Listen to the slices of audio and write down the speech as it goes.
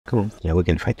Come on, yeah, we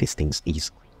can fight these things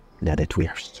easily, now that we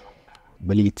are strong.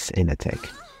 Blitz and attack.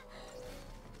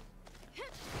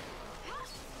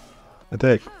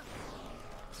 Attack!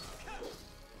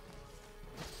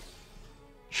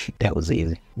 That was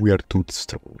easy. We are too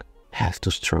strong. Half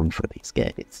too strong for these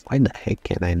guys. Why the heck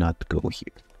can I not go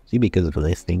here? See, because of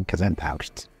this thing? Because I doubt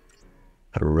it.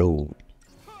 A road.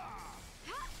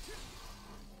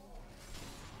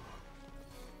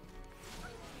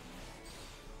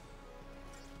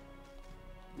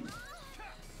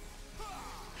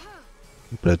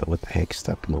 But what the heck?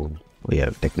 Stop moving. We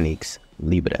have techniques.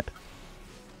 Libra.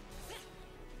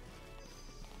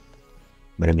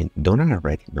 But I mean, don't I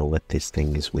already know what this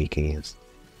thing is weak against?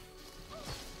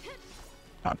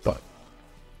 But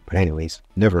anyways,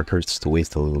 never hurts to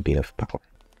waste a little bit of power.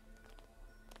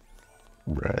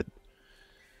 Right.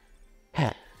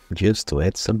 Just to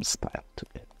add some style to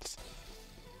it.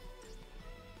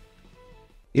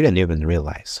 You didn't even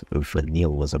realize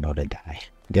Vanille was about to die.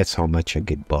 That's how much a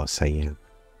good boss I am.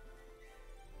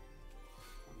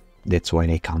 That's why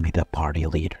they call me the party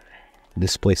leader.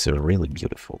 This place is really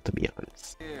beautiful, to be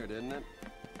honest. Weird, isn't it?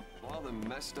 All the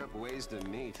messed up ways to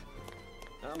meet.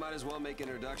 I might as well make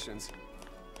introductions.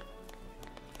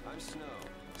 I'm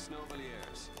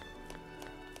Snowvaliers.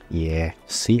 Yeah,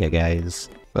 see ya guys.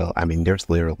 Well, I mean, there's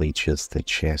literally just a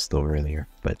chest over there,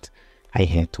 but I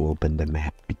had to open the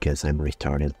map because I'm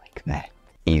retarded like that.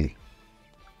 Easy.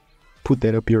 Put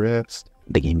that up your ass.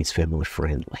 The game is family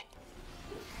friendly.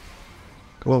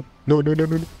 Come on. No.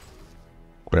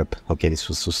 Crap. Okay, this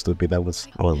was so stupid. I was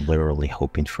literally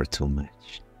hoping for too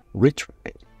much.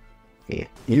 Retry. Yeah.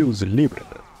 Use Libra.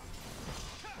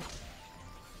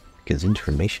 Because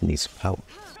information is power.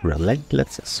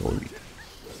 Relentless assault.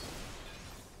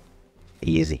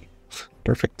 Easy.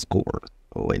 Perfect score.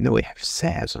 Oh, I know we have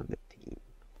Saz on the team.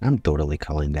 I'm totally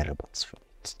calling that a boss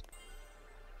fight.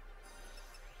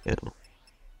 You know.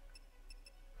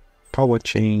 Power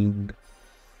chain.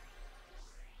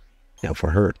 Now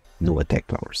for her, no attack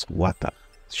powers. Wata.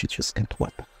 She just got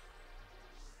Wata.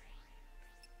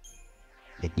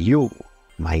 And you,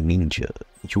 my ninja,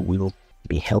 you will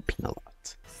be helping a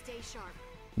lot. Stay sharp.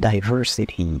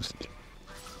 Diversity.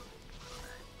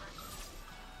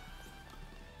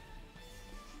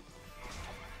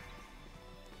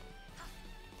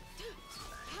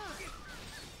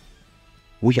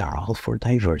 We are all for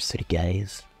diversity,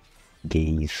 guys.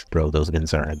 Gays, bro, those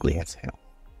guns are ugly as hell.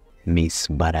 Miss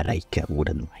Bararaika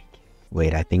wouldn't like it.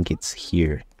 Wait, I think it's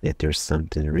here that there's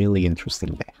something really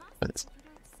interesting that happens.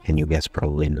 And you guys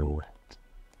probably know what.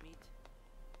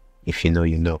 If you know,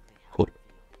 you know.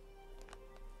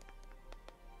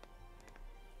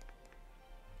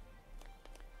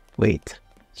 Wait,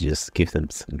 just give them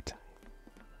some time.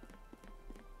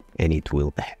 And it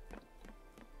will happen.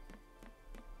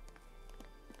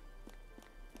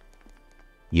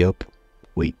 Yup.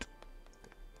 Wait.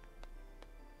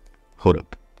 Hold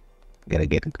up. Gotta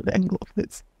get a good angle of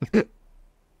this.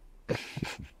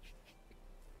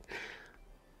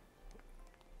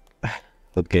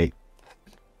 Okay.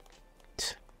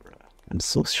 I'm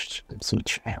so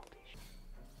childish.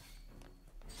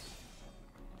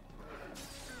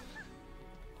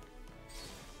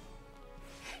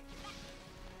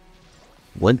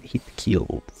 One hit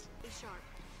kills.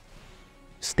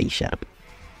 Stay sharp.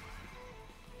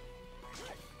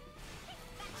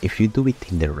 If you do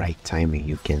it in the right timing,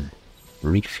 you can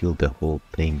refill the whole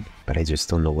thing, but I just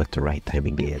don't know what the right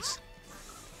timing is.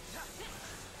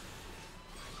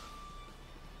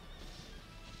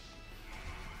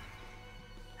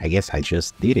 I guess I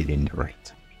just did it in the right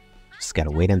time. Just gotta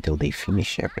wait until they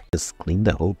finish everything. Just clean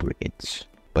the whole bridge.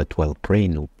 But while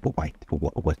playing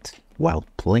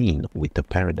with the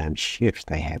paradigm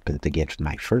shift, I happened to get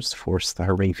my first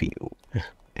 4-star review.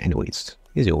 Anyways,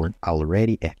 easy one.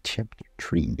 Already at chapter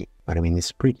 3. But I mean,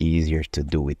 it's pretty easier to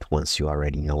do it once you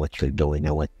already know what you're doing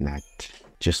and whatnot.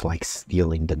 Just like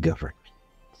stealing the government.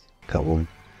 Come on.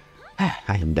 I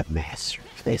am the master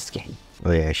of this game.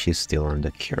 Oh yeah, she's still on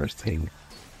the cure thing.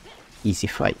 Easy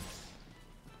fight.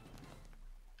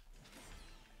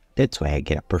 That's why I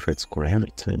get a perfect score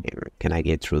every time. Can I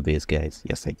get through this, guys?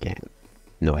 Yes, I can.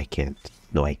 No, I can't.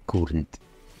 No, I couldn't.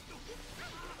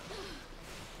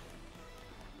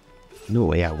 No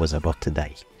way I was about to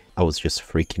die. I was just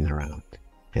freaking around.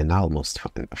 And I almost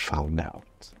found out.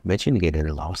 Imagine getting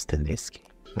lost in this game.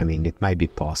 I mean, it might be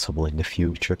possible in the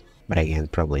future. But again,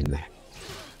 probably not.